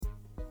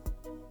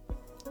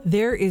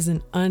There is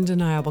an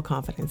undeniable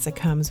confidence that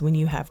comes when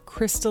you have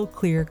crystal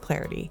clear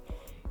clarity.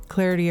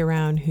 Clarity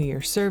around who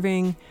you're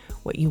serving,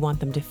 what you want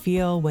them to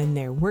feel when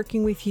they're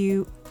working with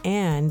you,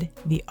 and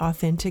the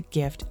authentic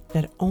gift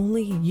that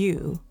only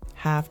you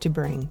have to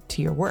bring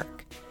to your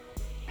work.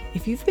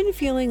 If you've been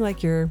feeling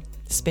like you're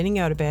spinning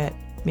out a bit,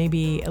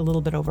 maybe a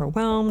little bit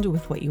overwhelmed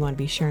with what you want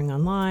to be sharing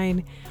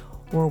online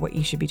or what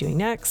you should be doing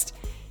next,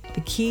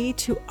 the key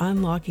to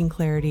unlocking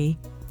clarity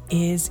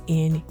is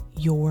in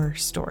your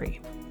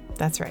story.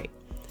 That's right,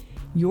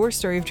 your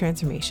story of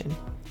transformation.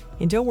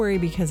 And don't worry,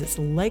 because it's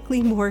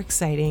likely more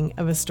exciting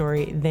of a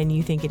story than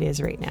you think it is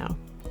right now.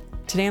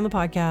 Today on the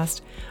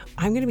podcast,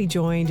 I'm going to be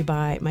joined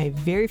by my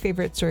very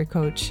favorite story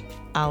coach,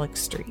 Alex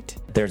Street.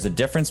 There's a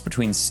difference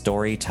between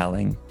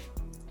storytelling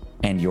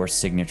and your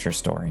signature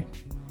story.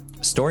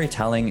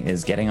 Storytelling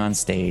is getting on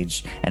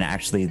stage and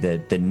actually the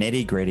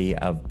nitty-gritty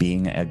of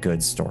being a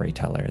good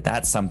storyteller.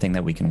 That's something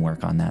that we can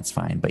work on. That's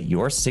fine. But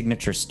your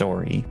signature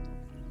story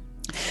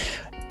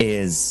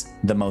is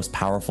the most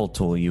powerful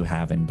tool you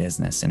have in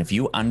business. And if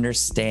you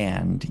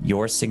understand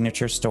your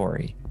signature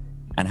story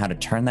and how to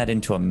turn that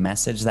into a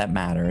message that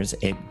matters,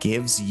 it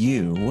gives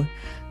you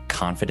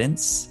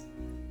confidence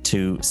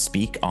to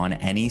speak on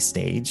any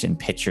stage and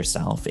pitch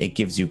yourself. It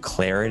gives you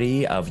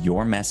clarity of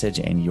your message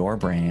and your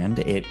brand.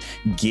 It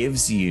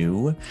gives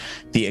you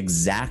the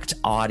exact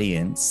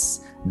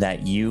audience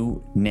that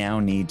you now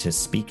need to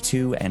speak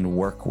to and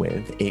work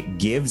with. It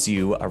gives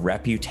you a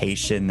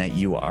reputation that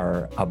you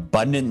are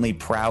abundantly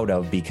proud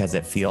of because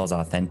it feels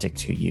authentic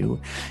to you.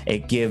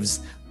 It gives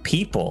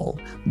people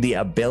the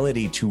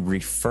ability to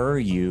refer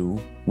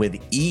you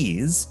with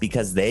ease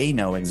because they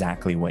know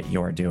exactly what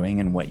you're doing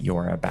and what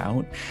you're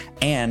about.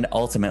 And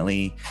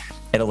ultimately,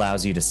 it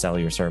allows you to sell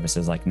your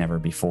services like never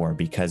before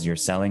because you're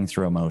selling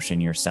through emotion,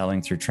 you're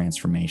selling through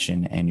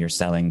transformation, and you're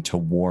selling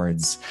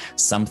towards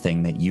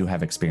something that you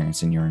have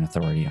experience and you're an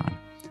authority on.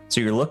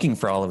 So you're looking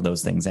for all of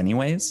those things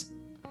anyways.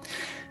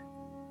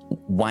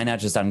 Why not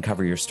just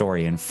uncover your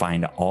story and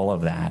find all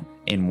of that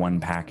in one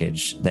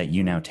package that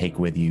you now take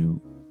with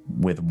you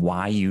with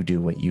why you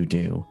do what you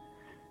do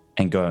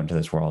and go out into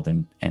this world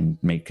and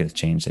make the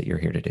change that you're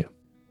here to do.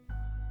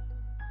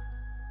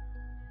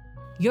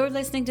 You're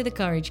listening to The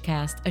Courage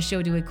Cast, a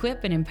show to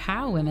equip and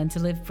empower women to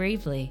live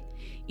bravely.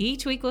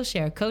 Each week we'll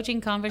share coaching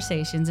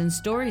conversations and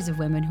stories of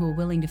women who are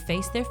willing to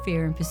face their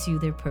fear and pursue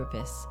their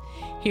purpose.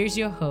 Here's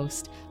your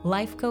host,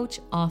 life coach,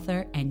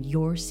 author, and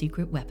your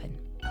secret weapon.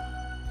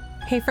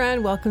 Hey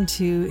friend, welcome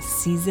to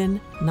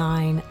season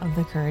 9 of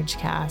The Courage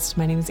Cast.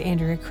 My name is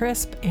Andrea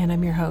Crisp and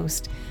I'm your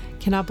host.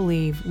 Cannot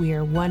believe we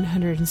are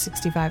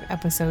 165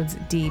 episodes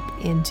deep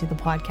into the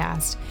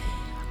podcast.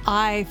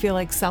 I feel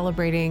like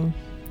celebrating,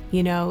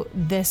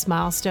 this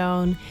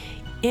milestone.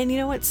 And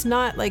it's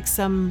not like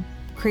some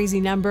crazy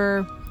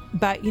number,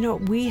 but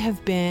we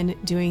have been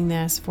doing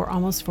this for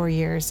almost 4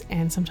 years,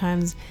 and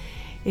sometimes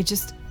it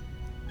just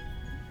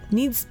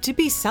needs to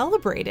be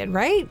celebrated,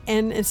 right?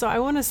 And so I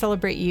want to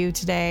celebrate you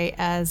today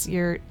as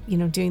you're,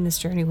 doing this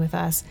journey with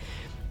us.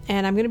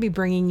 And I'm going to be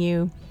bringing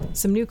you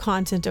some new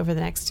content over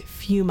the next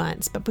few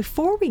months. But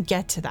before we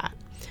get to that,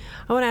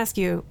 I want to ask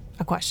you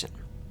a question.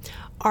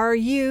 Are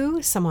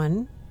you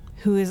someone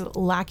who is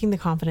lacking the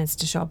confidence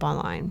to show up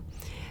online?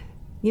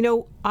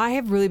 I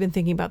have really been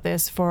thinking about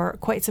this for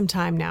quite some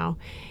time now.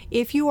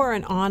 If you are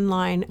an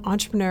online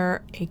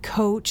entrepreneur, a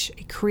coach,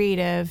 a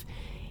creative,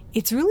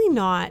 it's really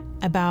not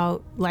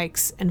about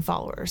likes and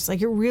followers.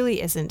 Like, it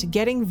really isn't.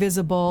 Getting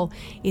visible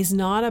is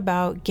not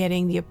about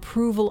getting the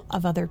approval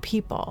of other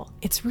people.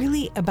 It's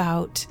really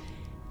about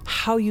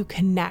how you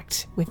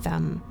connect with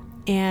them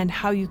and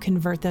how you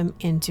convert them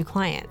into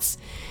clients.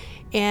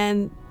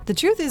 And the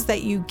truth is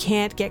that you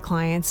can't get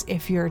clients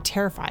if you're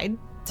terrified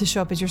to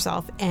show up as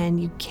yourself,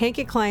 and you can't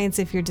get clients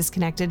if you're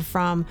disconnected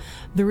from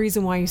the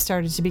reason why you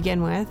started to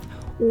begin with,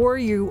 or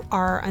you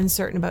are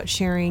uncertain about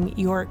sharing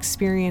your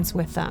experience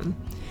with them.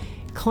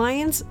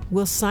 Clients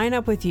will sign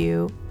up with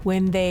you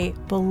when they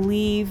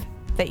believe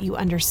that you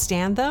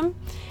understand them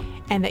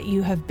and that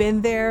you have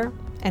been there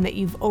and that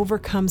you've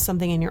overcome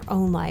something in your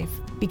own life,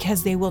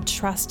 because they will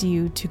trust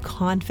you to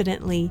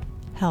confidently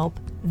help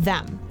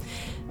them.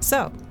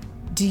 So,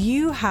 do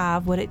you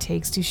have what it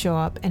takes to show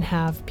up and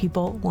have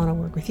people want to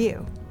work with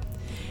you?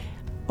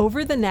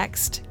 Over the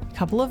next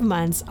couple of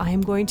months, I am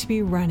going to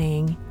be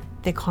running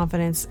the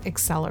Confidence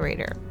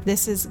Accelerator.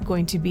 This is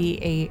going to be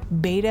a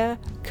beta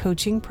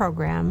coaching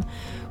program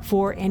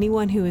for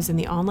anyone who is in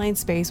the online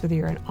space, whether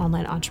you're an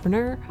online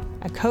entrepreneur,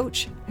 a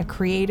coach, a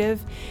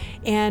creative,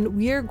 and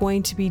we are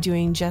going to be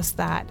doing just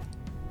that.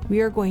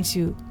 We are going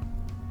to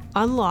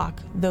unlock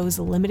those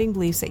limiting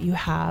beliefs that you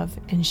have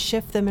and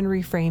shift them and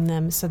reframe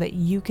them so that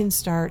you can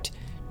start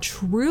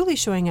truly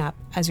showing up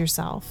as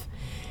yourself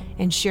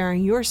and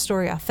sharing your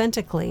story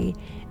authentically,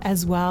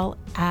 as well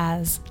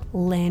as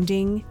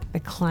landing the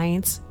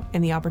clients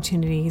and the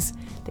opportunities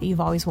that you've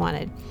always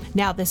wanted.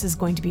 Now, this is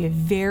going to be a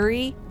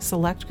very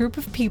select group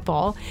of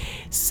people.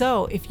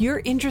 So if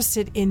you're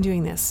interested in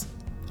doing this,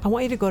 I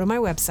want you to go to my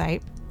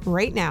website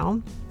right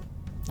now,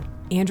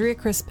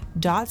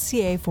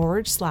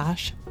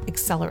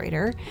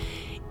 andreacrisp.ca/accelerator.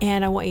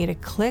 And I want you to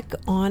click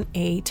on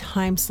a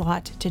time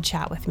slot to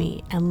chat with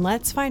me. And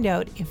let's find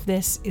out if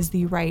this is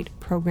the right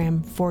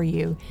program for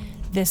you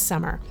this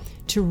summer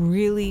to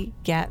really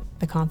get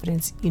the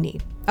confidence you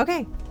need.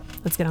 Okay,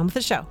 let's get on with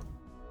the show.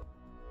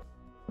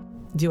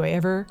 Do I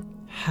ever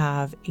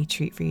have a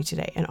treat for you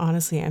today? And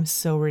honestly, I'm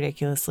so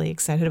ridiculously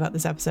excited about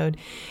this episode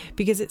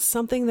because it's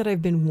something that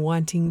I've been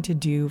wanting to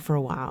do for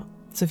a while.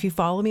 So if you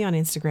follow me on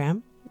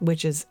Instagram,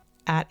 which is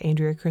at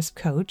Andrea Crisp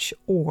Coach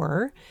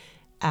or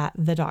at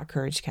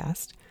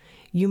the.couragecast,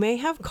 you may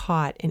have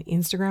caught an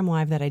Instagram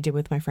live that I did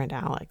with my friend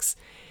Alex.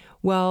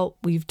 Well,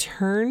 we've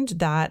turned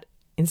that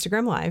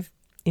Instagram live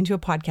into a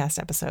podcast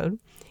episode,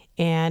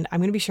 and I'm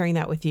going to be sharing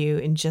that with you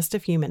in just a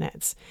few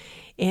minutes.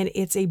 And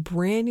it's a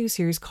brand new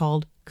series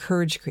called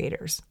Courage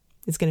Creators.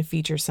 It's going to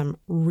feature some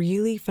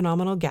really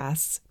phenomenal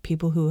guests,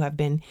 people who have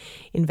been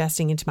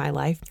investing into my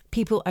life,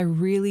 people I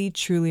really,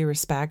 truly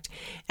respect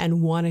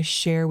and want to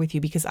share with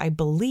you because I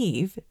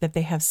believe that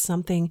they have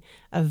something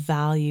of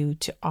value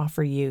to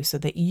offer you so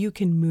that you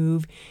can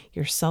move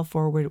yourself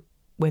forward,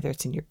 whether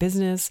it's in your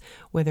business,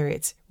 whether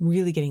it's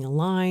really getting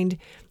aligned,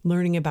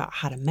 learning about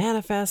how to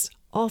manifest,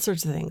 all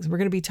sorts of things. We're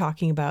going to be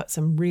talking about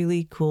some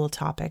really cool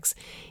topics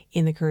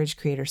in the Courage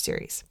Creator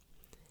series.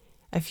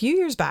 A few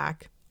years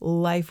back,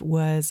 life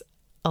was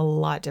a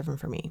lot different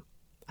for me.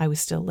 I was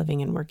still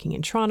living and working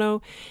in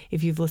Toronto.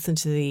 If you've listened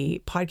to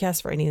the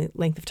podcast for any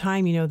length of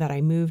time, you know that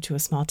I moved to a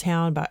small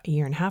town about a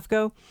year and a half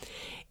ago.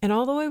 And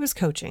although I was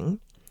coaching,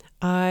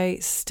 I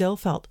still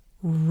felt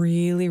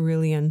really,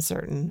 really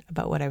uncertain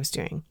about what I was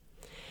doing.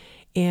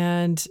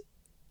 And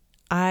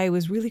I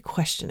was really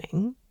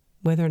questioning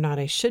whether or not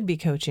I should be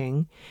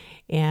coaching.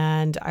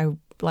 And I,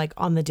 like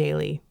on the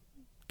daily,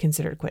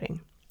 considered quitting.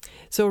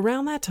 So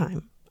around that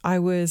time, I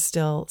was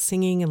still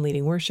singing and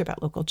leading worship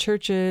at local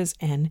churches.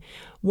 And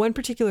one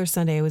particular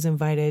Sunday, I was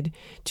invited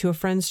to a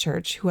friend's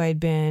church who I had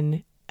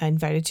been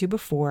invited to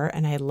before,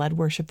 and I had led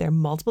worship there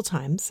multiple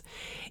times.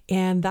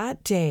 And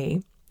that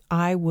day,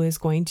 I was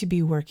going to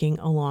be working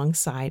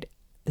alongside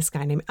this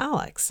guy named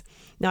Alex.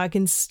 Now, I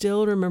can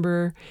still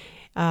remember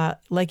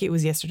like it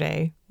was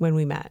yesterday when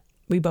we met.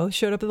 We both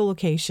showed up at the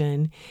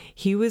location.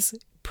 He was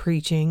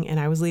preaching and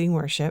I was leading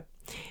worship.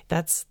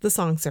 That's the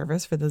song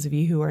service for those of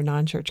you who are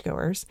non-church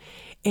goers.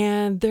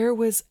 And there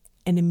was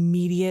an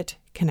immediate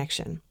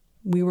connection.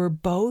 We were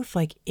both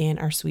like in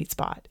our sweet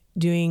spot,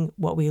 doing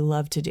what we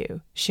love to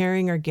do,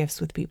 sharing our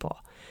gifts with people.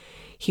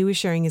 He was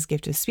sharing his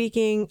gift of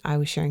speaking. I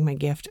was sharing my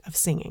gift of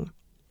singing.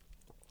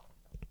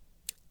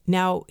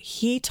 Now,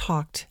 he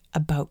talked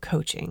about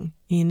coaching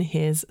in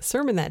his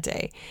sermon that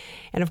day.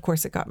 And of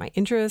course, it got my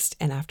interest.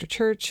 And after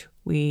church,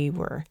 we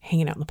were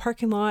hanging out in the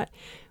parking lot,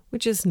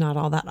 which is not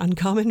all that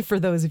uncommon for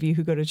those of you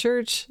who go to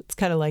church. It's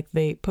kind of like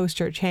the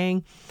post-church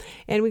hang.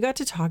 And we got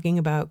to talking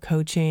about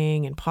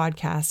coaching and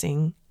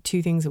podcasting,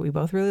 two things that we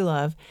both really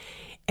love.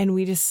 And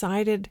we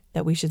decided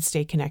that we should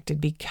stay connected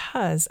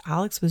because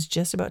Alex was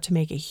just about to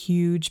make a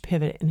huge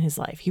pivot in his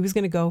life. He was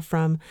going to go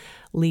from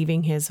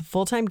leaving his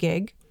full-time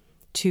gig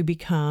to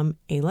become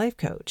a life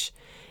coach.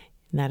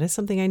 And that is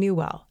something I knew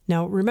well.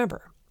 Now,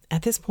 remember,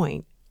 at this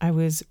point, I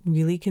was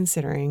really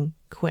considering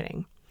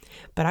quitting.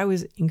 But I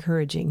was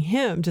encouraging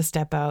him to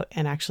step out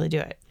and actually do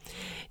it.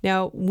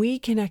 Now, we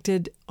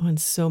connected on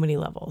so many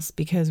levels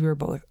because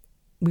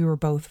we were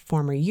both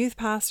former youth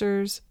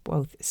pastors,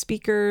 both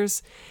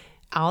speakers.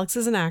 Alex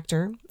is an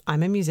actor.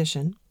 I'm a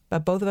musician.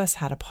 But both of us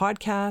had a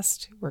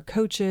podcast. We're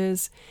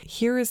coaches.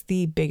 Here is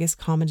the biggest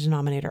common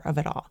denominator of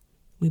it all.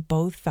 We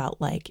both felt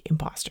like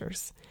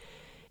imposters.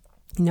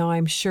 Now,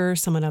 I'm sure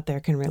someone out there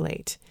can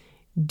relate.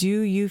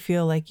 Do you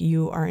feel like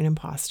you are an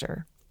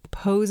imposter?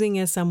 Posing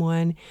as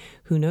someone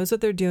who knows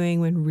what they're doing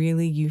when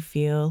really you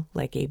feel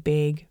like a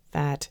big,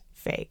 fat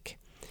fake.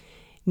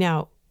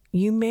 Now,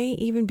 you may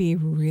even be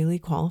really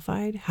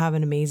qualified, have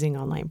an amazing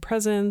online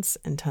presence,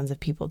 and tons of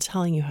people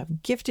telling you how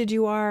gifted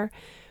you are,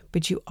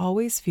 but you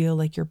always feel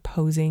like you're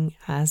posing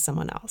as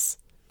someone else.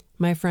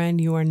 My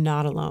friend, you are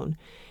not alone.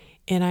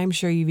 And I'm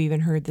sure you've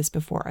even heard this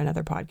before on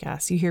other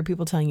podcasts. You hear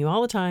people telling you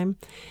all the time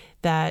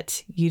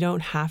that you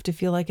don't have to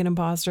feel like an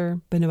imposter,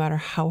 but no matter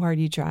how hard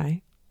you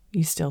try,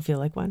 you still feel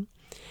like one.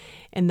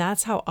 And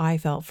that's how I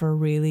felt for a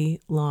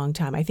really long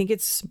time. I think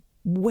it's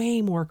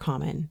way more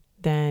common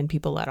than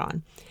people let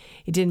on.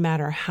 It didn't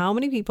matter how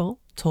many people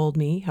told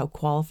me how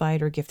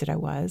qualified or gifted I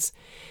was.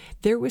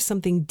 There was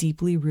something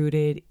deeply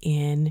rooted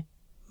in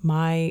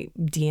my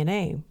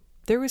DNA.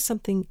 There was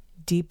something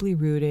deeply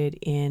rooted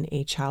in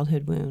a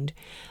childhood wound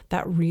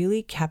that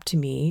really kept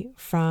me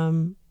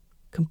from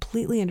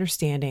completely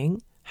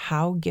understanding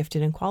how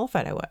gifted and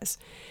qualified I was.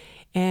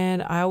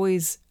 And I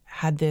always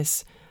had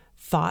this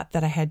thought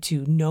that I had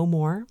to know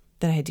more,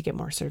 that I had to get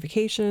more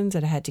certifications,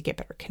 that I had to get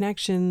better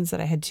connections, that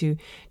I had to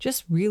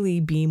just really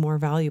be more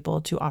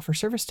valuable to offer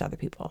service to other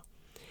people.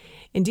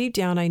 And deep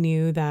down, I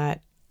knew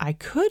that I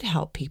could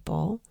help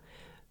people,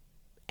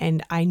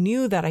 and I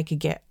knew that I could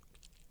get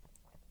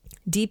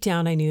deep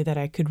down, I knew that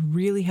I could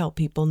really help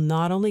people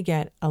not only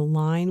get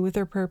aligned with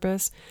their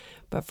purpose,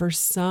 But for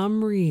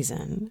some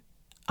reason,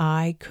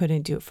 I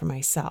couldn't do it for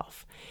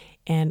myself.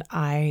 And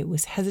I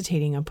was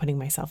hesitating on putting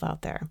myself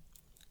out there.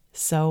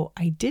 So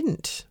I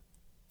didn't.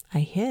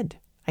 I hid.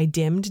 I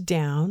dimmed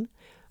down.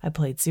 I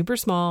played super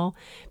small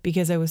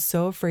because I was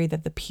so afraid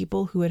that the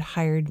people who had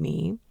hired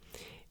me,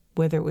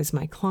 whether it was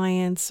my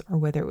clients or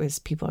whether it was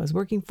people I was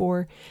working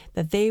for,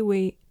 that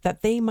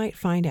they might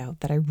find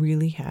out that I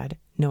really had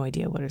no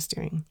idea what I was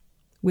doing,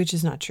 which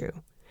is not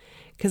true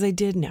because I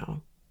did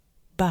know,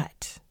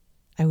 but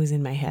I was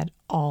in my head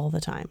all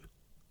the time,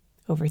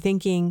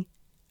 overthinking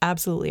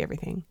absolutely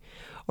everything.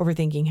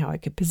 Overthinking how I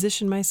could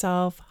position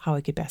myself, how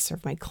I could best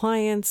serve my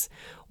clients,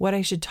 what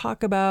I should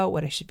talk about,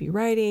 what I should be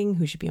writing,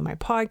 who should be on my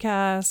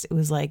podcast. It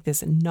was like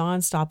this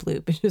nonstop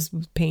loop. It just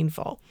was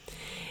painful.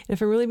 And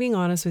if I'm really being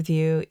honest with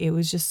you, it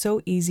was just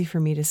so easy for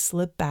me to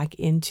slip back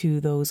into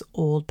those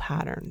old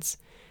patterns.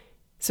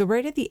 So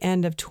right at the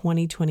end of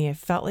 2020, I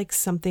felt like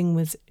something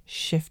was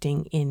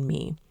shifting in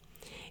me.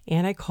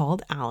 And I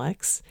called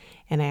Alex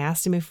and I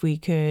asked him if we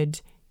could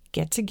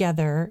get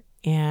together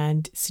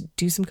and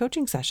do some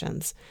coaching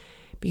sessions.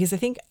 Because I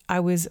think I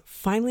was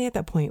finally at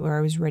that point where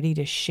I was ready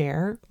to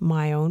share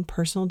my own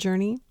personal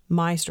journey,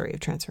 my story of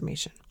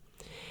transformation.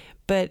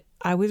 But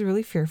I was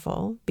really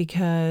fearful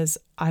because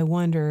I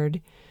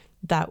wondered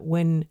that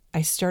when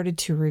I started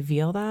to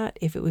reveal that,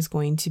 if it was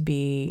going to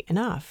be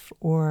enough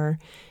or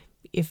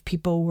if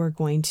people were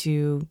going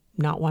to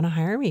not want to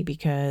hire me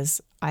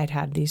because I'd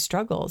had these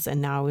struggles and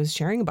now I was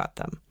sharing about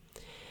them.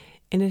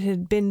 And it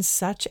had been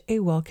such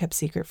a well-kept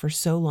secret for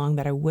so long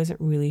that I wasn't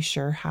really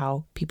sure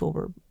how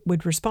people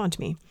would respond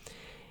to me.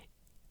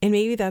 And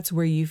maybe that's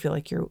where you feel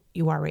like you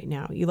are right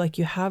now. You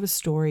have a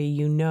story,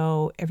 you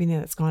know everything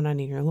that's gone on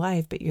in your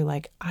life, but you're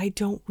like, I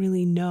don't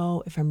really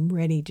know if I'm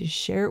ready to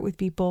share it with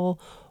people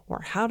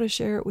or how to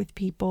share it with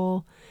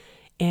people.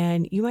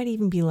 And you might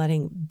even be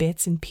letting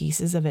bits and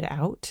pieces of it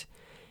out,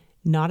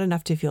 not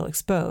enough to feel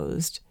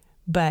exposed.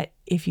 But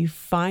if you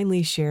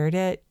finally shared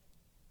it,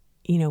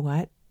 you know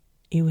what?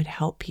 It would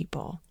help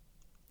people.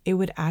 It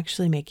would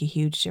actually make a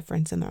huge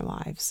difference in their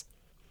lives.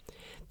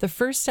 The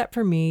first step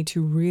for me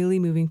to really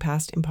moving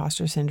past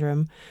imposter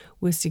syndrome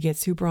was to get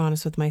super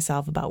honest with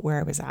myself about where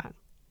I was at.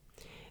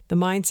 The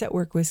mindset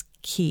work was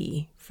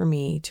key for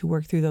me to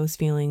work through those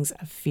feelings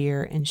of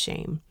fear and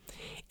shame.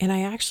 And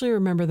I actually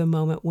remember the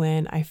moment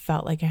when I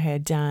felt like I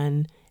had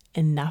done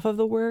enough of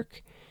the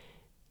work.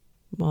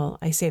 Well,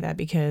 I say that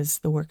because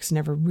the work's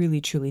never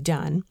really truly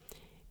done,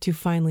 to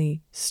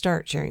finally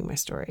start sharing my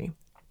story.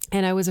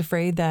 And I was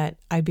afraid that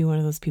I'd be one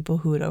of those people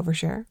who would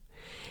overshare.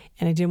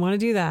 And I didn't want to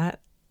do that.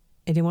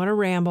 I didn't want to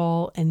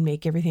ramble and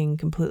make everything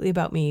completely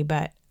about me,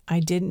 but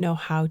I didn't know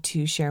how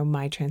to share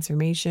my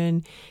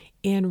transformation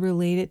and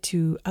relate it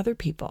to other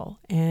people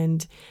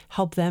and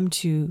help them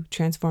to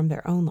transform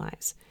their own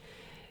lives.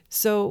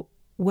 So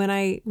when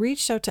I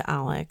reached out to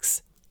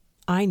Alex,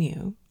 I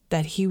knew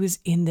that he was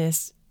in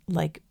this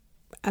like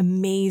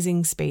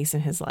amazing space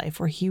in his life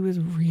where he was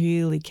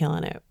really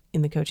killing it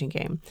in the coaching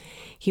game.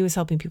 He was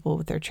helping people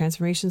with their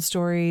transformation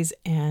stories.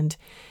 And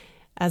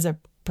as a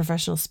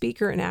professional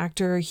speaker and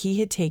actor,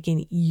 he had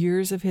taken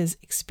years of his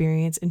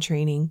experience and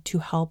training to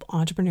help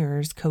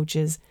entrepreneurs,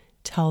 coaches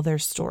tell their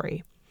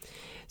story.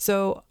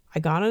 So I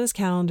got on his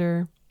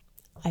calendar,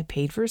 I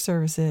paid for his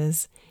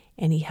services,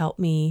 and he helped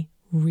me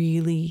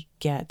really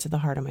get to the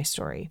heart of my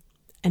story.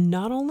 And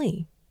not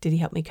only did he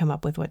help me come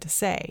up with what to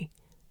say,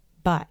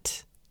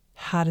 but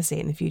how to say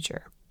it in the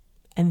future.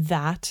 And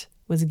that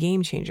was a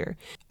game changer.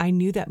 I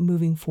knew that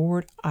moving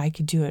forward, I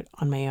could do it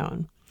on my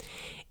own.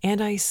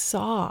 And I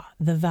saw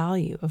the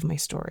value of my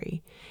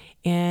story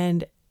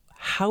and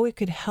how it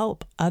could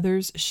help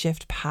others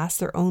shift past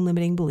their own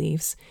limiting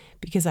beliefs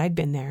because I'd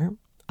been there,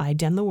 I'd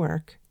done the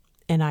work,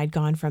 and I'd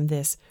gone from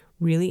this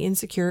really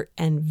insecure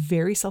and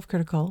very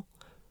self-critical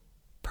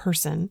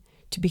person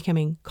to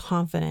becoming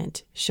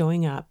confident,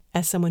 showing up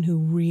as someone who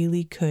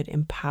really could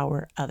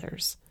empower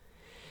others.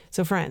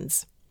 So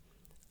friends,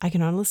 I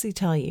can honestly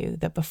tell you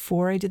that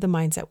before I did the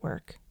mindset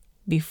work,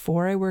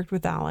 before I worked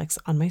with Alex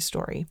on my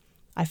story,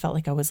 I felt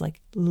like I was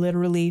like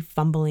literally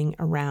fumbling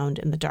around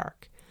in the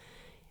dark.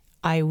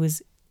 I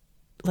was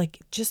like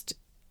just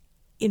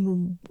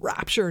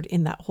enraptured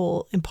in that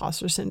whole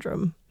imposter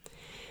syndrome.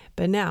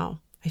 But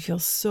now I feel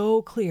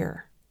so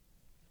clear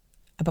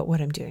about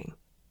what I'm doing.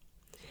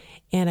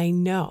 And I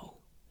know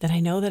that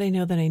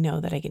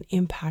I can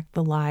impact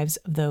the lives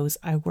of those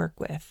I work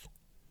with.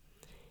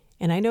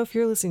 And I know if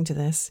you're listening to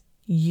this,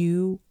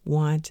 you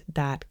want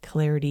that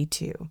clarity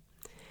too.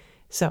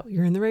 So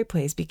you're in the right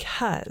place,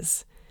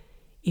 because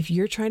if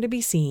you're trying to be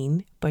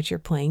seen, but you're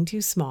playing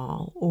too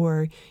small,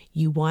 or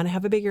you want to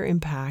have a bigger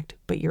impact,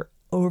 but you're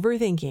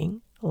overthinking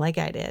like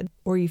I did,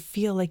 or you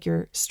feel like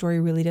your story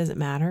really doesn't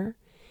matter,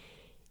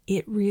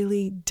 it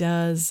really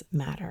does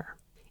matter.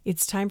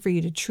 It's time for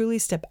you to truly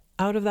step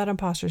out of that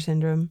imposter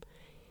syndrome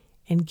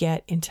and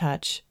get in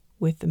touch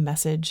with the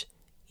message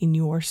in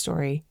your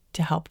story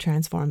to help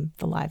transform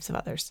the lives of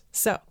others.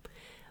 So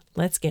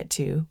let's get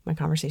to my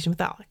conversation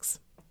with Alex.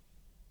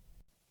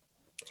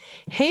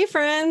 Hey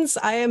friends,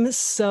 I am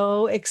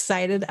so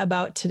excited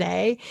about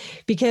today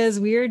because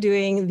we are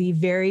doing the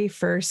very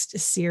first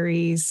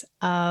series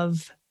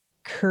of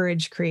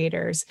Courage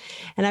Creators.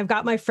 And I've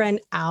got my friend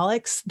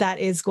Alex that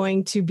is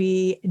going to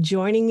be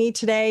joining me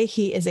today.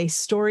 He is a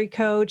story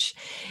coach.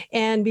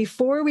 And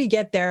before we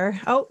get there,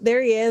 oh,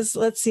 there he is.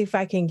 Let's see if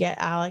I can get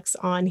Alex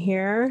on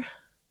here.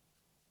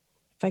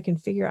 If I can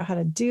figure out how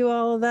to do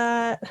all of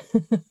that.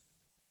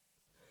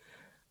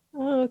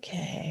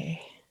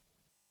 Okay.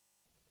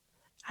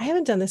 I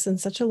haven't done this in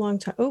such a long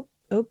time. Oh,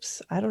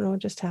 oops. I don't know what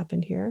just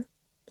happened here.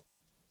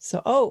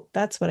 So,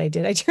 that's what I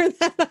did. I turned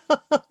that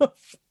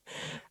off.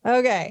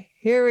 Okay,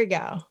 here we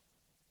go.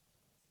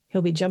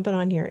 He'll be jumping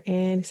on here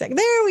in a second.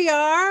 There we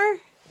are.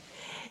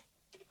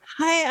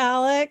 Hi,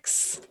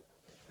 Alex.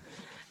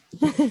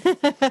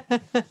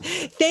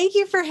 Thank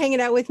you for hanging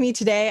out with me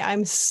today.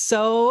 I'm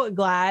so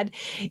glad.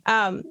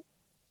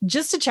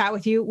 Just to chat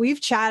with you.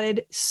 We've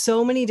chatted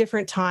so many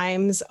different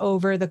times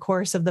over the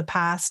course of the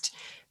past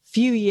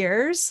few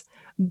years,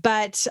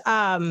 but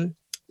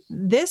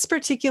this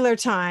particular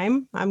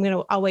time,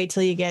 I'll wait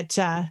till you get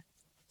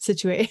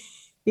situated.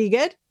 Are you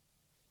good?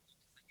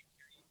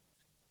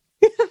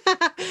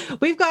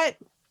 We've got.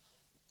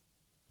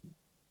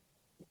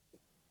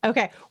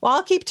 Okay. Well,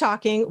 I'll keep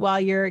talking while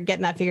you're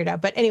getting that figured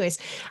out. But anyways,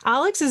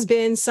 Alex has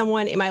been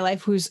someone in my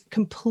life who's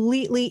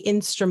completely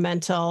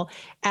instrumental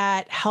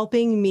at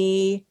helping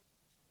me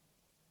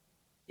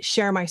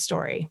share my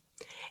story.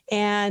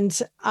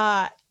 And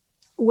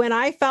when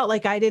I felt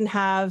like I didn't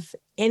have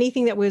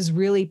anything that was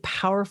really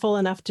powerful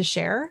enough to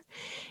share,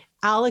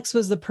 Alex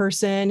was the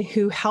person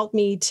who helped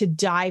me to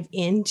dive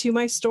into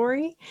my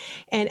story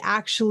and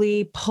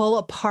actually pull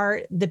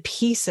apart the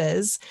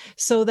pieces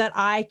so that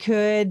I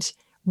could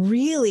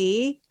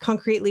really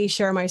concretely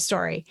share my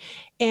story.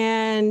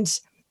 And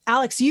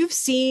Alex, you've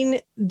seen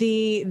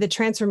the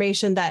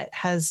transformation that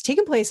has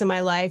taken place in my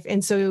life.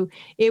 And so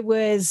it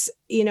was,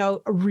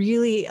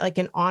 really like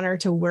an honor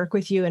to work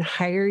with you and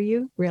hire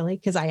you, really,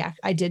 because I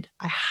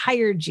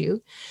hired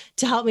you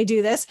to help me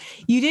do this.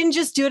 You didn't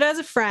just do it as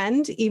a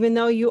friend, even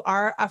though you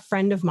are a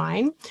friend of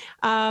mine.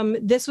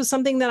 This was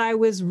something that I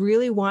was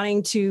really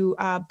wanting to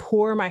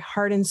pour my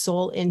heart and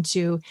soul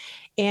into.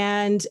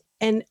 And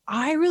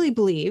I really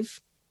believe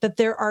that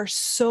there are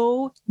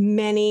so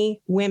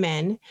many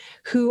women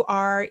who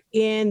are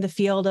in the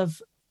field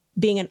of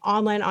being an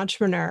online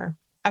entrepreneur,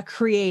 a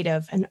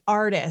creative, an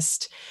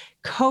artist,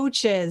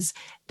 coaches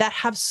that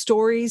have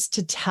stories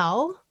to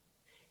tell,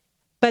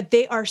 but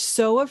they are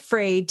so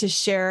afraid to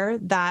share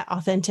that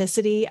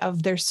authenticity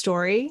of their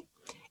story.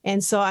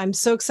 And so I'm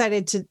so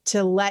excited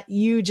to let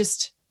you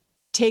just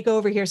take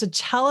over here. So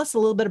tell us a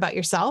little bit about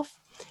yourself,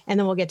 and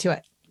then we'll get to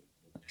it.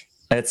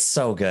 It's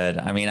so good.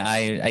 I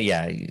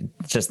mean,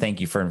 just thank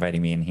you for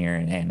inviting me in here,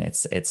 and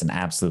it's an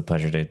absolute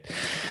pleasure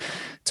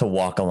to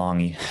walk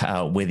along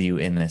with you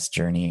in this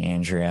journey,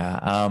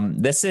 Andrea.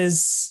 This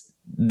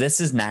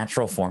is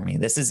natural for me.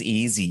 This is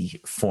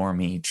easy for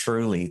me,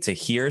 truly, to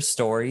hear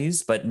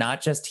stories, but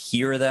not just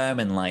hear them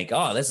and like,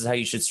 oh, this is how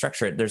you should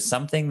structure it. There's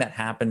something that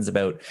happens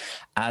about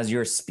as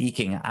you're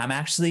speaking.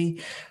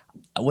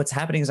 What's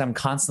happening is I'm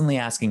constantly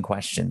asking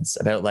questions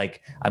about,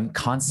 like, I'm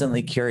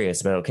constantly curious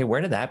about, okay,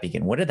 where did that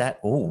begin? What did that,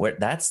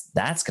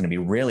 that's going to be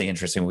really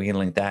interesting. We can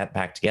link that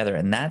back together.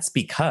 And that's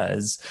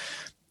because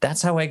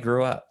that's how I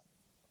grew up.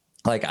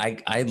 Like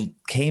I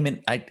came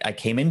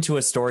into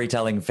a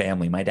storytelling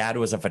family. My dad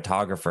was a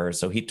photographer,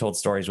 so he told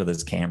stories with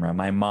his camera.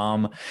 My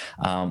mom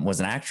was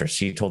an actress.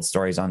 She told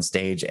stories on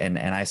stage, and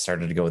I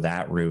started to go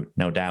that route,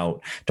 no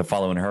doubt, to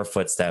follow in her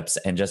footsteps,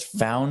 and just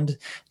found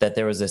that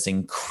there was this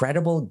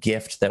incredible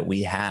gift that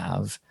we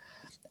have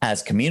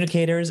as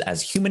communicators,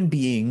 as human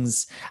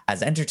beings,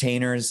 as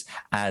entertainers,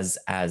 as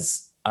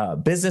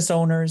business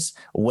owners,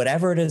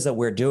 whatever it is that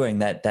we're doing,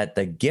 that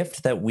the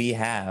gift that we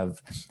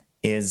have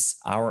is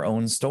our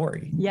own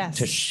story. Yes.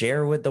 To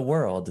share with the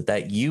world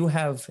that you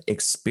have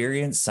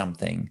experienced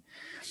something.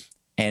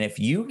 And if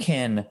you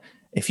can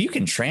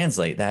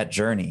translate that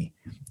journey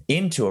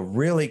into a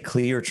really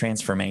clear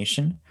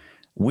transformation,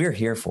 we're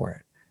here for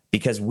it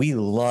because we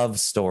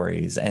love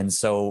stories. And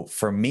so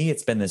for me,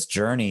 it's been this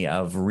journey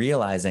of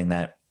realizing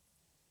that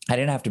I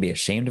didn't have to be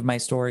ashamed of my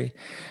story.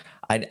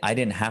 I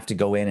didn't have to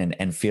go in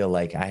and feel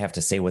like I have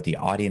to say what the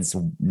audience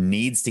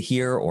needs to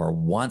hear or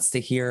wants to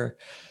hear.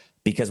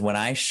 Because when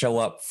I show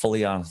up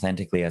fully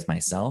authentically as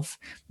myself,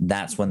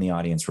 that's when the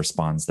audience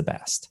responds the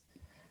best.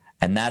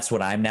 And that's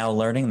what I'm now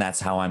learning.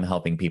 That's how I'm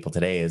helping people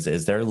today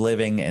is they're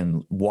living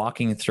and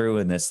walking through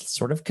in this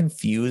sort of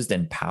confused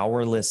and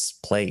powerless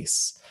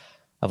place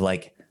of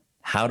like,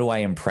 how do I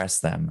impress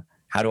them?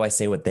 How do I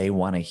say what they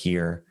want to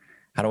hear?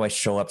 How do I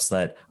show up so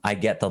that I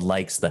get the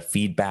likes, the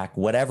feedback,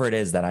 whatever it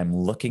is that I'm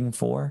looking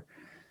for?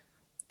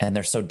 And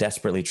they're so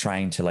desperately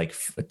trying to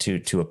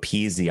to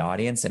appease the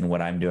audience. And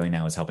what I'm doing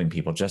now is helping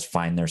people just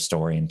find their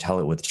story and tell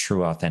it with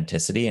true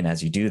authenticity. And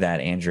as you do that,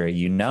 Andrea,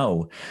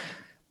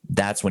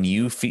 that's when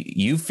you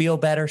feel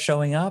better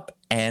showing up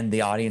and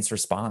the audience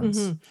responds.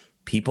 Mm-hmm.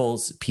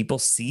 People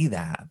see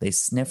that, they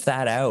sniff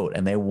that out,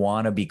 and they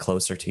want to be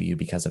closer to you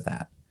because of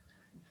that.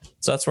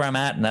 So that's where I'm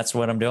at, and that's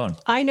what I'm doing.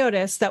 I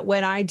noticed that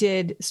when I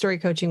did story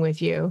coaching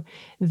with you,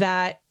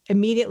 that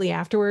immediately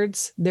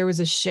afterwards, there was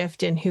a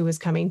shift in who was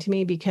coming to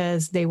me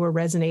because they were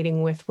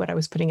resonating with what I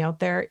was putting out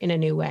there in a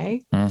new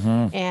way.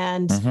 Mm-hmm.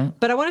 And, Mm-hmm.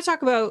 but I don't want to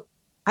talk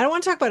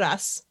about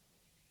us,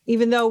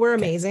 even though we're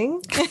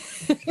amazing.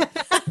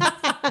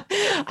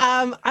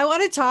 I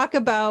want to talk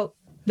about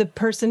the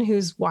person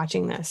who's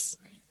watching this,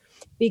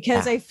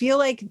 because I feel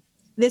like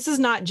this is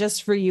not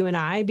just for you and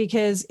I,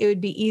 because it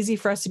would be easy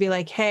for us to be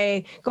like,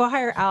 hey, go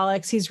hire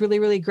Alex. He's really,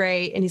 really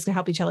great. And he's going to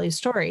help you tell his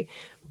story.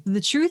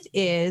 The truth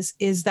is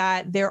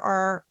that there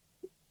are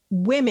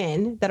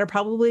women that are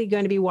probably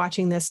going to be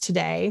watching this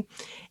today,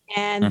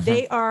 and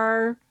they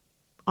are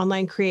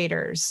online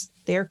creators.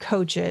 They're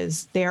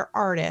coaches. They're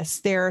artists.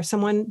 They're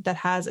someone that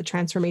has a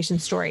transformation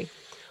story.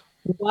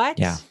 What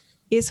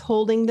is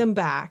holding them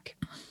back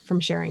from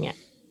sharing it?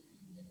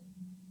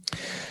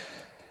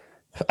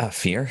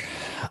 Fear.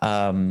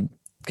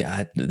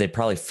 God, they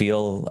probably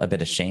feel a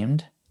bit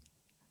ashamed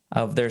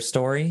of their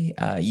story.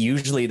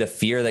 Usually the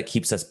fear that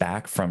keeps us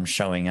back from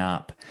showing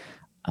up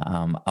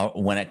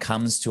when it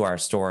comes to our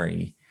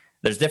story,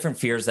 there's different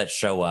fears that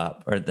show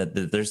up, or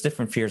there's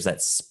different fears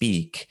that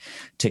speak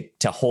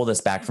to hold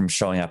us back from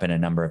showing up in a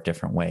number of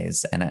different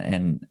ways.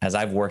 And as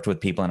I've worked with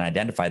people and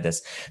identified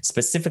this,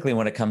 specifically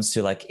when it comes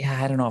to like,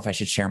 I don't know if I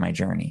should share my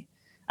journey.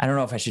 I don't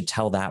know if I should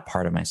tell that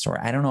part of my story.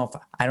 I don't know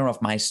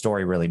if my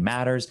story really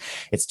matters.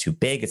 It's too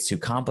big. It's too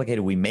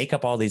complicated. We make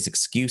up all these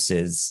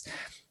excuses,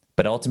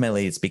 but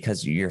ultimately it's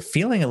because you're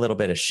feeling a little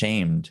bit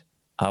ashamed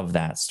of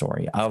that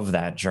story, of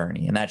that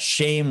journey. And that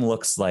shame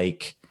looks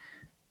like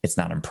it's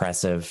not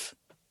impressive.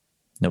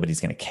 Nobody's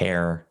going to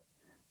care.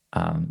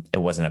 It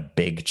wasn't a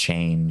big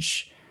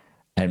change.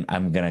 And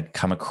I'm going to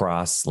come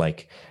across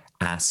like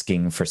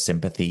asking for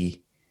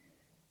sympathy.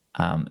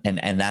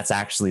 And that's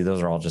actually,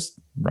 those are all just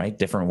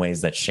different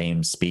ways that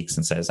shame speaks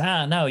and says,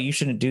 no, you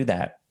shouldn't do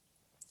that.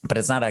 But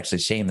it's not actually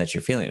shame that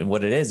you're feeling.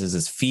 What it is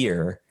this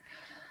fear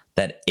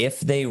that if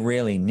they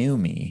really knew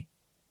me,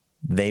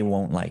 they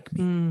won't like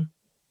me.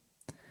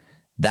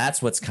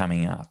 That's what's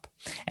coming up.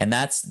 And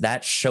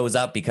that shows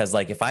up because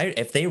like,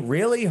 if they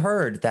really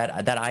heard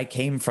that I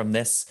came from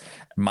this,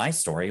 my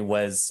story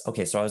was,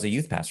 okay, so I was a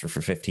youth pastor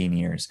for 15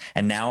 years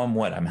and now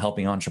I'm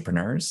helping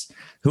entrepreneurs.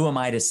 Who am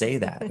I to say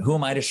that? Who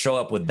am I to show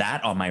up with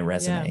that on my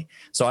resume? Yeah.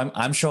 So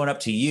I'm showing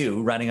up to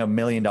you running $1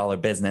 million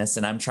business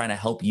and I'm trying to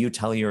help you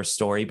tell your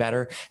story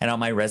better. And on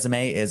my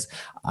resume is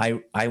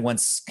I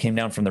once came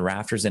down from the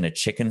rafters in a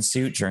chicken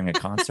suit during a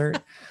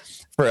concert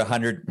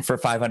for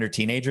 500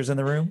 teenagers in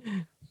the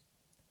room.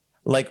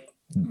 Like,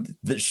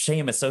 the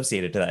shame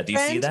associated to that. Do you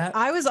see that?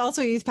 I was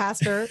also a youth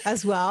pastor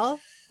as well.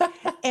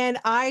 And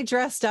I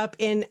dressed up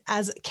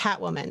as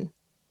Catwoman.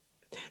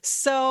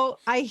 So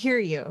I hear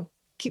you,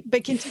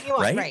 but continue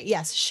on. Right?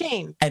 Yes.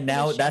 Shame. And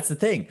now that's the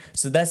thing.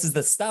 So this is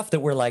the stuff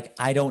that we're like,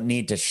 I don't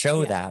need to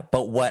show that.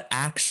 But what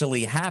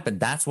actually happened,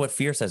 that's what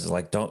fear says is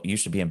like, you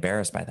should be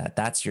embarrassed by that.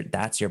 That's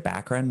your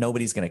background.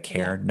 Nobody's going to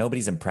care. Yeah.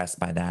 Nobody's impressed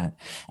by that.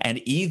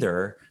 And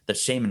either the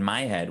shame in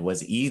my head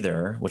was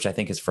which I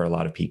think is for a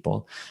lot of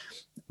people,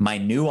 my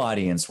new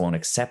audience won't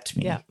accept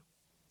me,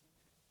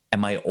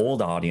 and my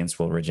old audience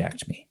will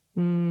reject me.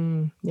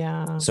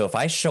 So if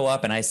I show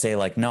up and I say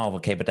like, no,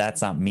 okay, but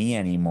that's not me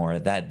anymore,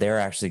 that they're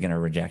actually going to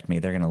reject me.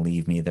 They're going to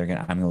leave me. I'm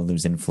going to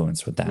lose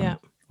influence with them,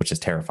 which is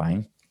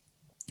terrifying.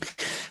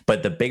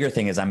 But the bigger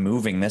thing is I'm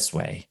moving this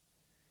way.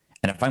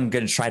 And if I'm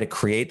going to try to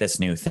create this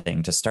new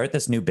thing, to start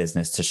this new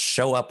business, to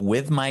show up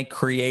with my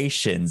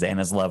creations,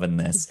 Anna's loving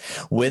this,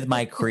 with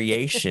my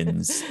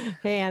creations,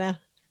 hey, Anna,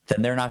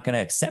 then they're not going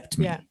to accept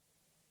me.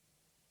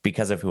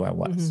 Because of who I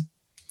was.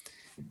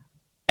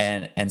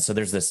 And so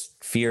there's this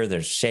fear,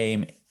 there's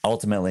shame.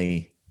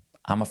 Ultimately,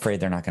 I'm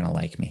afraid they're not going to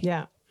like me.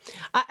 Yeah.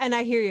 And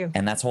I hear you.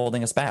 And that's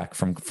holding us back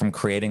from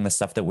creating the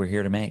stuff that we're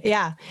here to make.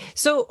 Yeah.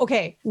 So,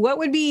 okay. What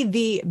would be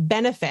the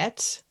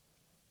benefit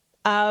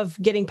of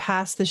getting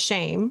past the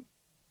shame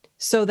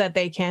so that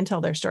they can tell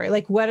their story?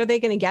 Like, what are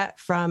they going to get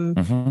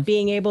from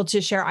being able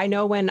to share? I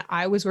know when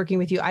I was working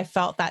with you, I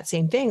felt that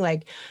same thing.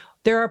 Like,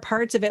 there are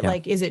parts of it,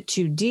 like, is it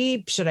too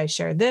deep? Should I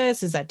share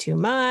this? Is that too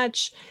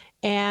much?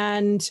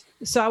 And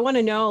so I want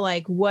to know,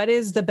 like, what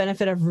is the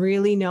benefit of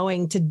really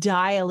knowing to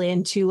dial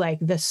into like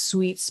the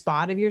sweet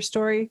spot of your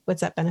story?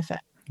 What's that benefit?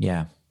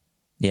 Yeah.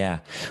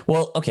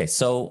 Well, okay.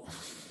 So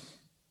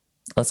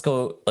let's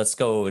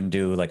go and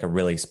do like a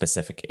really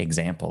specific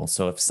example.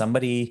 So if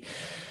somebody,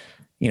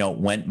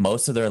 went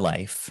most of their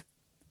life,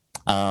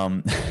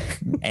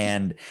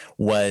 and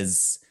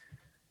was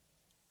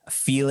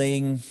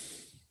feeling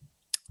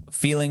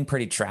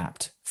pretty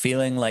trapped,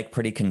 feeling like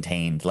pretty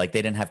contained, like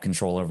they didn't have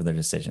control over their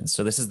decisions.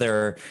 So this is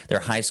their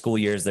high school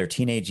years, their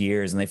teenage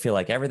years, and they feel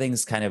like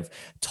everything's kind of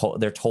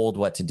they're told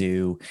what to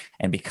do.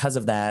 And because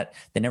of that,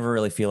 they never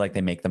really feel like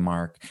they make the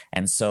mark.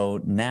 And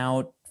so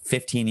now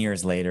 15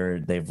 years later,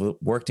 they've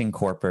worked in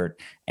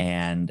corporate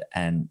and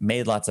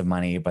made lots of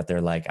money, but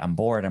they're like, I'm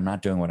bored. I'm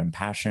not doing what I'm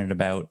passionate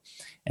about.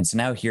 And so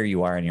now here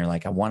you are, and you're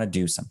like, I want to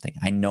do something.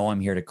 I know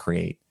I'm here to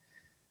create.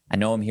 I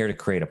know I'm here to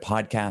create a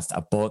podcast,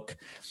 a book,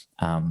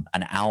 an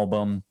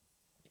album,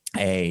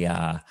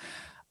 a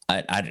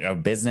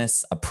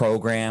business, a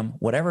program,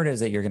 whatever it is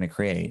that you're going to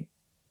create.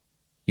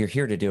 You're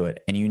here to do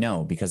it. And you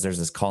know, because there's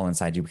this call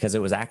inside you, because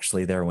it was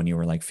actually there when you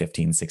were like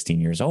 15,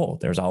 16 years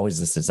old. There's always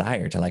this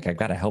desire to like, I've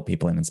got to help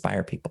people and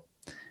inspire people.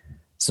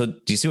 So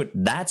do you see what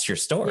that's your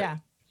story? Yeah.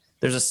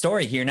 There's a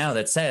story here now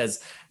that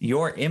says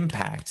your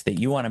impact that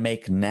you want to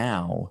make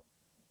now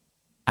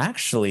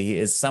actually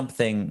is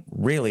something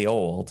really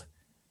old,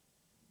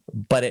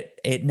 but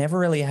it never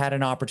really had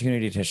an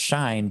opportunity to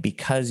shine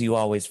because you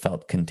always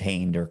felt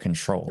contained or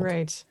controlled.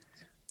 Right.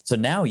 So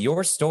now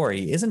your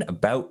story isn't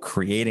about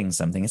creating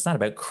something. It's not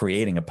about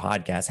creating a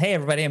podcast. Hey,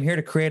 everybody, I'm here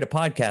to create a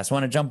podcast.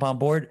 Want to jump on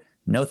board?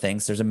 No,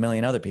 thanks. There's a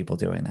million other people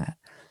doing that.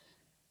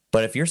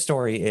 But if your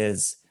story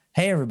is,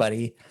 hey,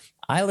 everybody,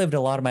 I lived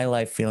a lot of my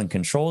life feeling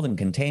controlled and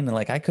contained and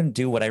like I couldn't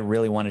do what I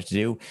really wanted to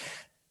do.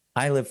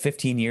 I lived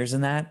 15 years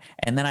in that.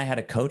 And then I had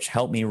a coach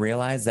help me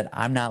realize that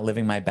I'm not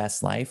living my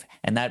best life.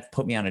 And that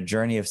put me on a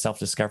journey of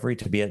self-discovery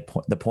to be at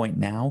the point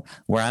now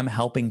where I'm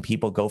helping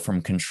people go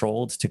from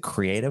controlled to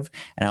creative.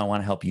 And I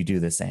want to help you do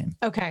the same.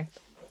 Okay.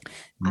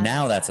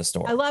 Now that's a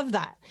story. I love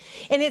that.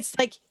 And it's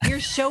like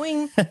you're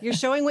showing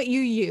what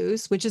you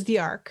use, which is the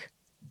arc,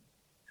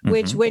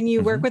 which when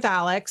you work with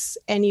Alex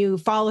and you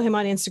follow him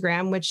on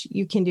Instagram, which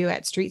you can do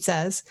at Street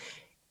Says,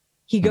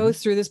 he goes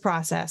through this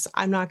process.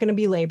 I'm not going to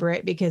belabor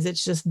it because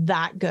it's just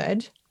that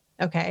good.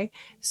 Okay.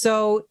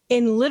 So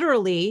in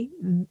literally,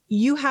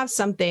 you have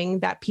something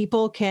that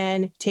people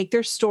can take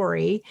their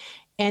story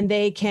and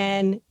they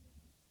can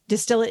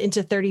distill it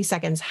into 30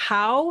 seconds.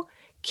 How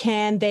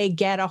can they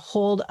get a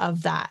hold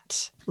of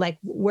that? Like,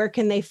 where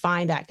can they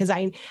find that? Because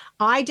I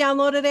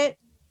downloaded it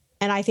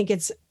and I think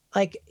it's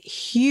like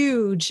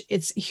huge.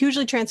 It's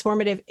hugely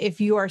transformative if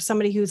you are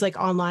somebody who's like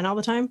online all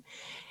the time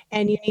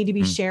and you need to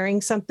be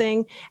sharing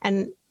something.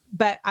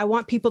 But I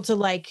want people to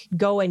like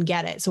go and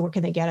get it. So where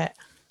can they get it?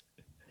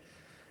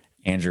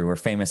 Andrew, we're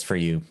famous for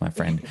you, my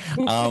friend.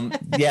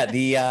 Yeah,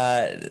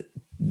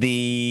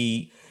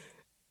 the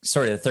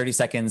sort of the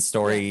 30-second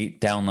story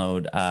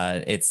download.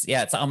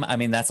 That's on my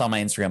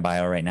Instagram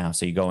bio right now.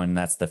 So you go and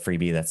that's the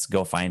freebie. That's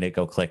go find it,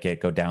 go click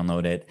it, go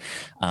download it,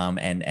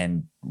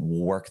 and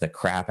work the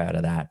crap out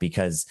of that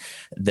because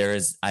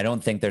I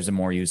don't think there's a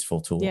more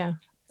useful tool. Yeah.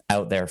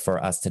 Out there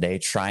for us today,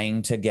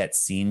 trying to get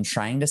seen,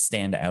 trying to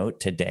stand out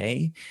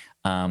today.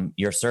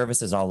 Your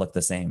services all look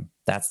the same.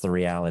 That's the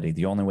reality.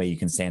 The only way you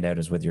can stand out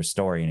is with your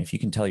story. And if you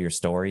can tell your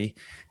story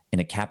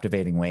in a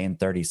captivating way in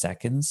 30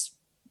 seconds,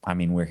 I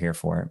mean, we're here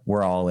for it.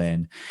 We're all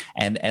in.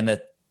 And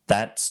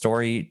that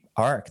story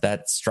arc,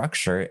 that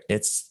structure,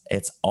 it's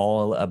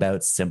all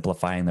about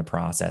simplifying the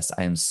process.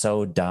 I am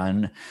so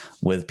done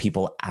with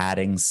people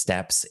adding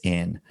steps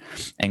in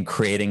and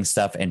creating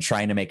stuff and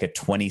trying to make a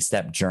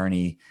 20-step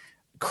journey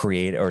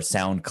create or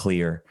sound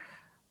clear.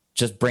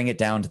 Just bring it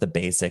down to the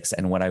basics.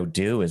 And what I would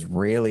do is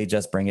really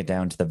just bring it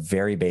down to the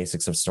very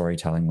basics of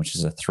storytelling, which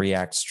is a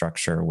 3-act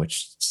structure,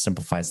 which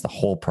simplifies the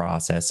whole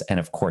process. And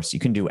of course, you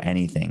can do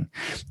anything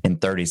in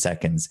 30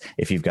 seconds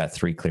if you've got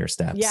 3 clear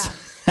steps.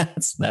 Yeah.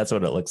 That's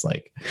what it looks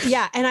like.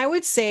 Yeah. And I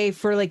would say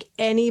for like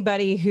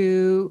anybody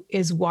who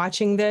is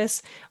watching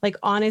this, like,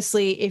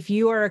 honestly, if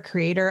you are a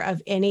creator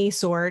of any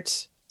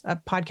sort, a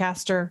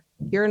podcaster,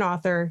 you're an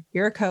author,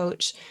 you're a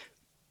coach,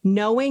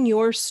 knowing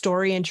your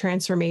story and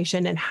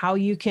transformation and how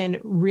you can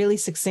really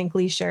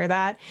succinctly share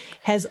that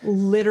has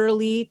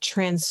literally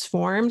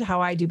transformed how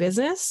I do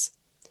business.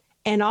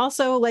 And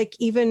also like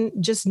even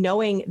just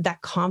knowing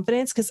that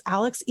confidence, because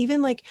Alex,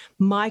 even like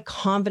my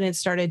confidence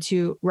started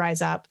to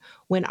rise up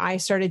when I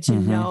started to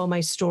know my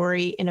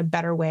story in a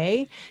better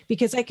way,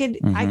 because I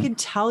could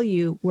tell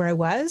you where I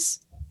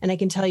was and I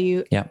can tell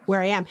you where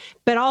I am,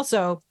 but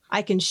also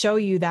I can show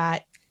you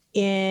that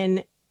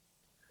in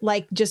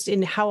like just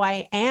in how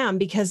I am,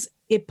 because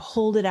it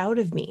pulled it out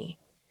of me.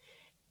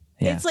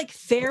 Yeah. It's like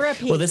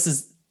therapy. Well,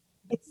 it's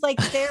like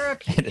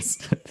therapy. It is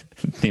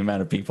the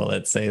amount of people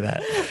that say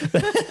that.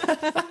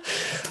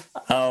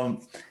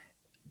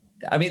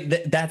 I mean,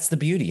 that's the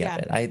beauty of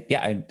it.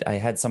 I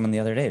had someone the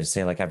other day to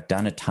say, like, I've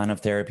done a ton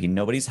of therapy.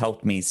 Nobody's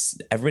helped me.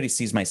 Everybody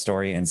sees my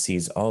story and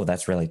sees, oh,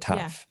 that's really tough.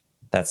 Yeah.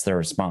 That's their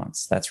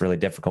response. That's really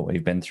difficult what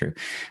you've been through.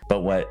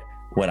 But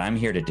what I'm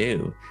here to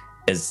do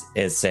is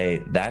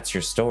say, that's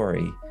your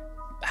story.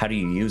 How do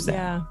you use that?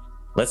 Yeah.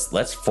 Let's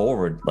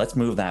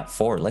move that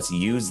forward. Let's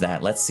use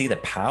that. Let's see the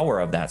power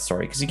of that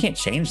story, because you can't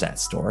change that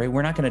story.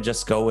 We're not going to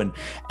just go and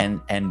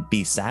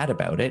be sad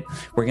about it.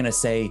 We're going to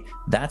say,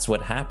 that's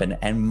what happened,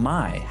 and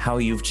how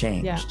you've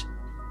changed.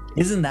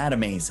 Yeah. Isn't that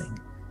amazing?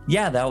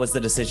 Yeah, that was the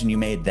decision you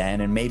made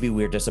then, and maybe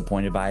we're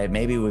disappointed by it.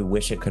 Maybe we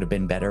wish it could have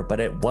been better, but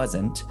it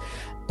wasn't.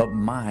 But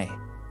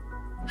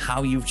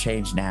how you've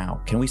changed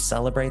now. Can we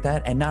celebrate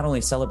that? And not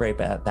only celebrate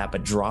that,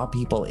 but draw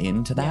people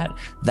into that. Yeah.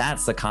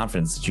 That's the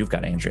confidence that you've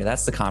got, Andrea.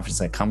 That's the confidence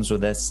that comes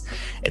with this.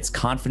 It's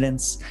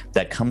confidence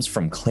that comes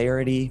from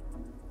clarity.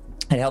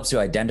 It helps you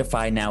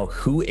identify now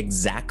who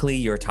exactly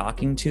you're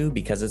talking to,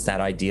 because it's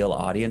that ideal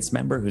audience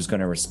member who's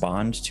going to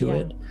respond to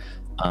it.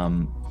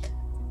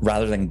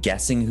 rather than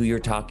guessing who you're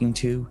talking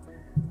to,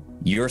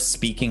 you're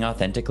speaking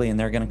authentically and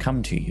they're going to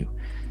come to you.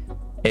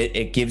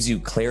 It gives you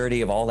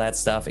clarity of all that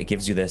stuff. It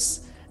gives you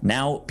this,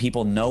 now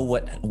people know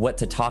what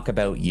to talk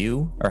about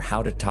you or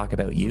how to talk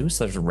about you.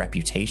 So there's a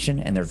reputation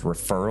and there's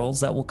referrals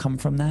that will come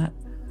from that.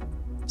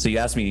 So you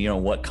asked me,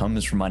 what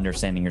comes from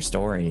understanding your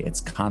story?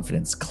 It's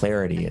confidence,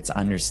 clarity, it's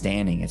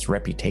understanding, it's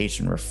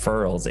reputation,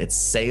 referrals, it's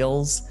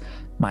sales.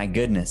 My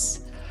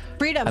goodness.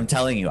 Freedom. I'm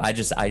telling you, I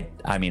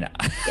mean,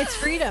 it's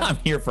freedom. I'm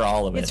here for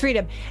all of it. It's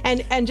freedom.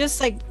 And just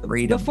like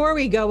freedom. Before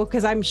we go,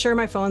 because I'm sure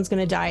my phone's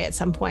going to die at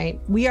some point,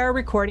 we are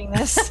recording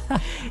this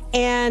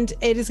and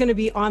it is going to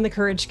be on the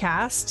Courage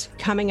Cast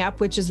coming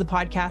up, which is the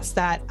podcast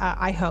that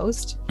I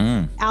host.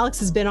 Alex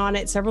has been on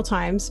it several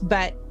times,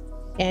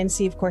 and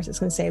see, of course, it's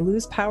going to say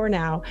lose power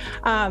now.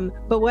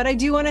 But what I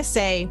do want to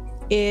say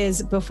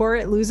is before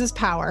it loses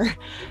power,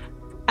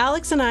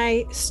 Alex and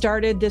I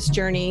started this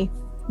journey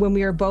when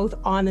we were both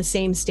on the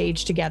same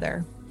stage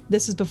together.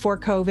 This is before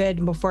COVID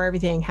and before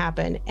everything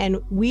happened. And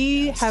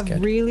we have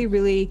really,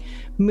 really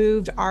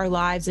moved our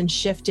lives and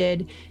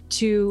shifted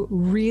to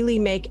really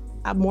make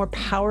a more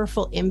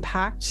powerful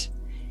impact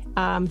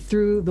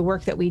through the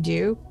work that we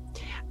do.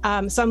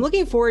 So I'm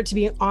looking forward to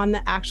being on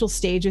the actual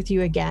stage with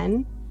you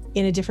again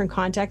in a different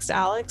context,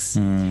 Alex.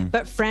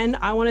 But friend,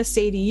 I want to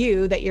say to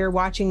you that you're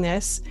watching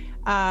this,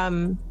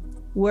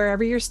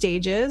 wherever your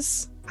stage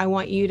is, I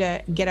want you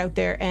to get out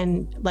there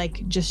and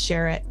just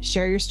share it,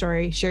 share your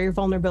story, share your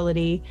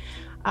vulnerability.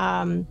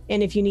 And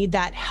if you need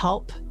that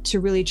help to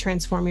really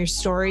transform your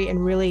story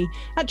and really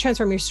not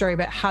transform your story,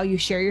 but how you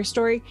share your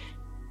story,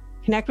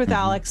 connect with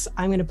Alex.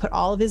 I'm going to put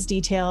all of his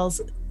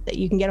details that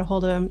you can get a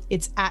hold of him.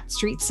 It's at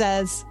Street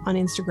Says on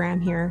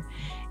Instagram here.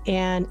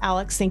 And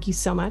Alex, thank you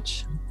so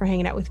much for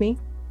hanging out with me.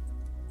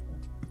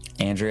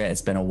 Andrea,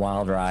 it's been a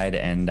wild ride,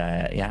 and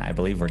I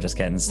believe we're just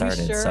getting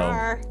started. We sure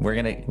are.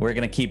 We're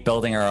gonna keep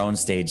building our own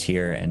stage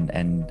here,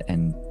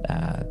 and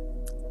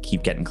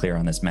keep getting clear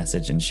on this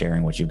message and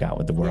sharing what you've got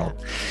with the world.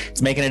 Yeah.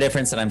 It's making a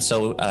difference, and I'm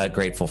so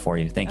grateful for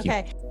you. Thank you.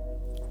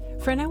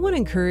 Friend, I want to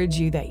encourage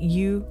you that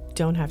you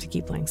don't have to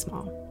keep playing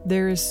small.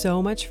 There is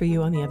so much for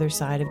you on the other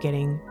side of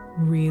getting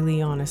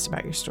really honest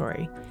about your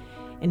story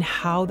and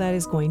how that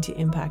is going to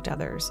impact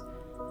others.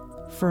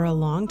 For a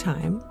long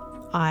time,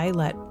 I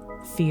let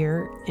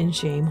fear and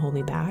shame hold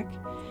me back.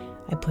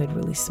 I played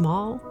really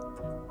small,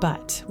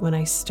 but when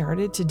I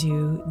started to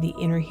do the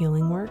inner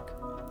healing work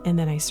and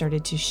then I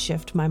started to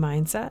shift my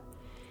mindset,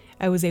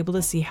 I was able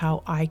to see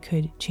how I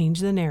could change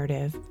the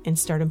narrative and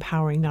start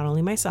empowering not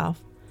only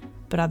myself,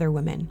 but other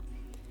women.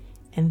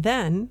 And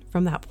then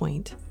from that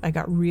point, I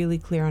got really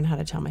clear on how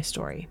to tell my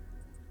story.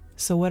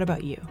 So what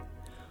about you?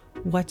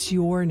 What's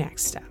your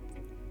next step?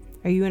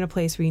 Are you in a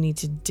place where you need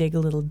to dig a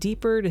little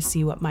deeper to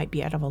see what might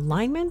be out of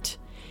alignment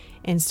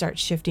and start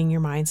shifting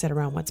your mindset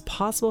around what's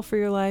possible for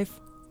your life?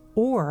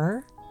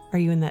 Or are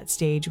you in that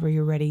stage where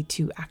you're ready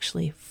to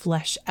actually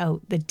flesh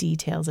out the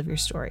details of your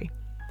story?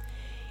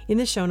 In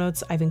the show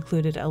notes, I've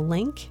included a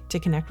link to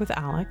connect with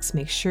Alex.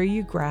 Make sure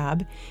you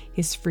grab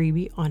his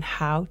freebie on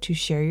how to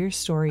share your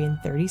story in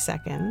 30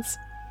 seconds.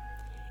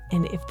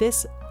 And if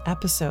this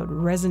episode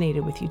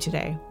resonated with you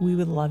today, we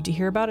would love to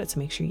hear about it. So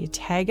make sure you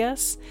tag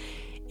us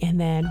and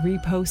then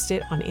repost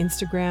it on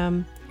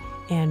Instagram.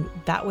 And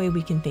that way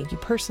we can thank you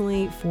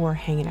personally for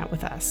hanging out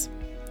with us.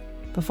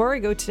 Before I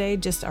go today,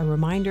 just a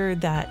reminder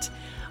that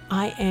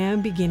I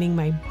am beginning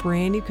my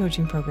brand new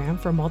coaching program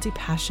for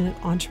multi-passionate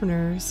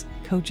entrepreneurs,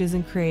 coaches,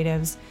 and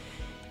creatives.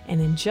 And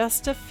in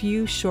just a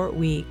few short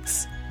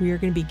weeks, we are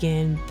going to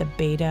begin the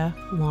beta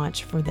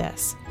launch for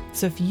this.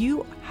 So if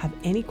you have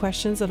any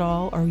questions at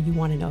all, or you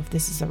want to know if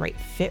this is the right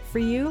fit for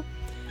you,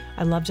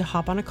 I'd love to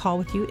hop on a call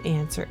with you to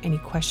answer any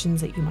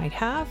questions that you might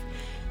have.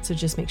 So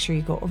just make sure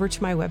you go over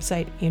to my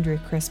website,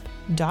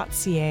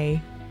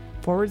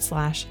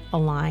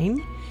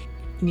 andreacrisp.ca/align,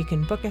 and you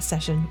can book a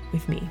session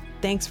with me.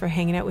 Thanks for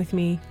hanging out with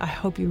me. I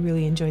hope you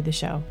really enjoyed the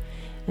show.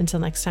 Until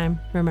next time,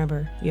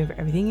 remember, you have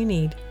everything you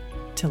need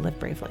to live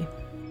bravely.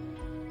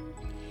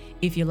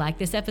 If you like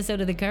this episode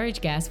of The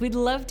Courage Cast, we'd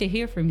love to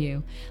hear from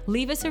you.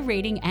 Leave us a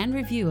rating and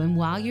review, and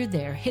while you're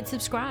there, hit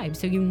subscribe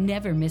so you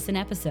never miss an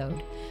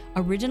episode.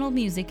 Original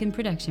music and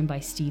production by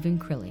Stephen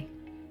Crilly.